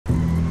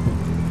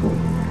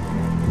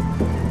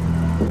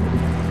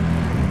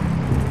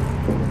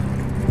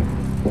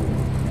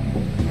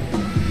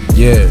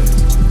Yeah,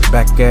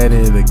 back at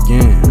it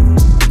again.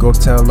 Go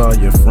tell all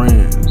your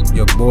friends,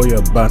 your boy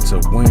about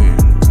to win.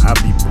 I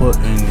be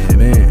putting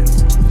it in,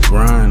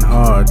 grind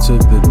hard to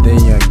the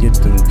day I get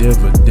them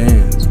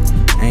dividends.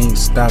 Ain't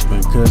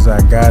stopping cause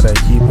I gotta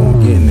keep on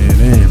getting it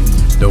in.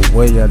 The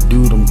way I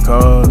do them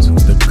cars,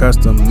 the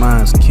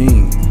customized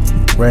king.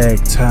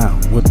 Rag top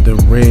with the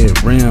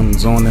red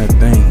rims on that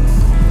thing.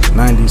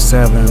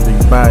 97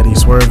 big body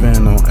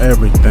swerving on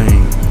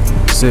everything.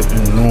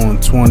 Sitting on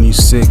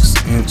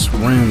 26-inch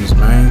rims,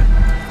 man.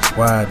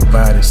 Wide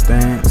body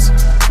stance,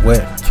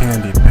 wet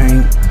candy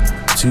paint.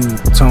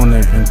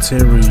 Two-toner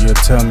interior,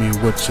 tell me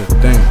what you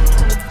think.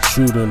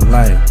 True to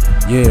life,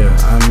 yeah,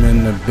 I'm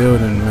in the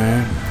building,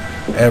 man.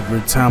 Every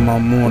time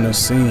I'm on the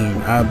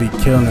scene, I be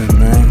killing,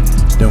 man.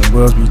 Them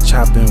wheels be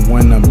chopping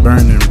when I'm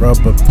burning,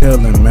 rubber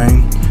peeling,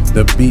 man.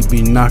 The beat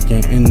be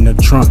knocking in the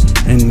trunk,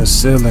 in the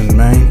ceiling,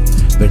 man.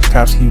 The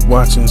cops keep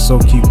watching, so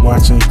keep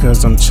watching,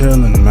 cause I'm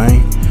chilling,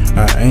 man.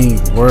 I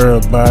ain't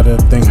worried about a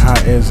thing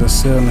hot as a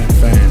ceiling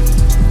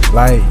fan.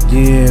 Light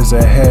years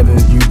ahead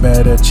of you,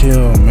 better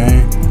chill,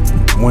 man.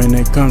 When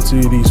it comes to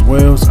these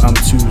wheels, I'm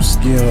too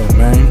skilled,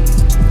 man.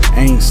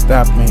 Ain't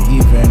stopping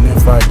even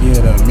if I get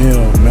a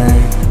meal,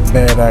 man.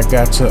 Bet I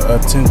got your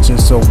attention,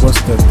 so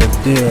what's the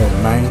deal,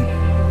 man?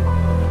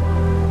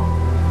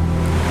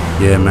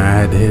 Yeah, man, I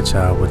had to hit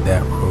y'all with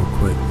that real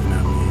quick, you know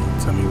what I mean?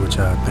 Tell me what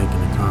y'all think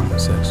in the comment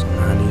section,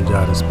 man. I need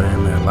y'all to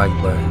spam that like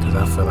button, because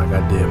I feel like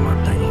I did my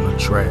thing on the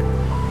track, you know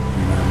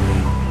what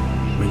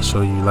I mean? Make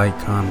sure you like,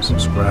 comment,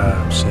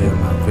 subscribe, share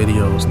my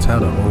videos, tell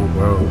the whole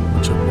world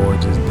what your boy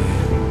just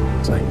did.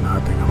 It's like, nah,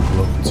 I think I'm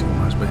gloating too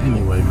much, but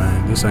anyway,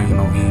 man, this ain't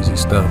no easy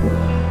stuff.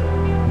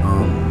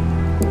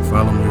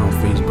 Follow me on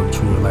Facebook,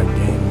 True to Life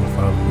Gaming.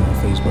 Follow me on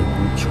Facebook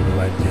group, True to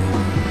Life Gaming.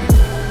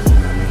 You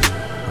know what I mean?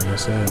 Like I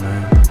said,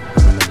 man,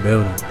 I'm in the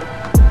building.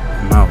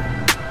 I'm out.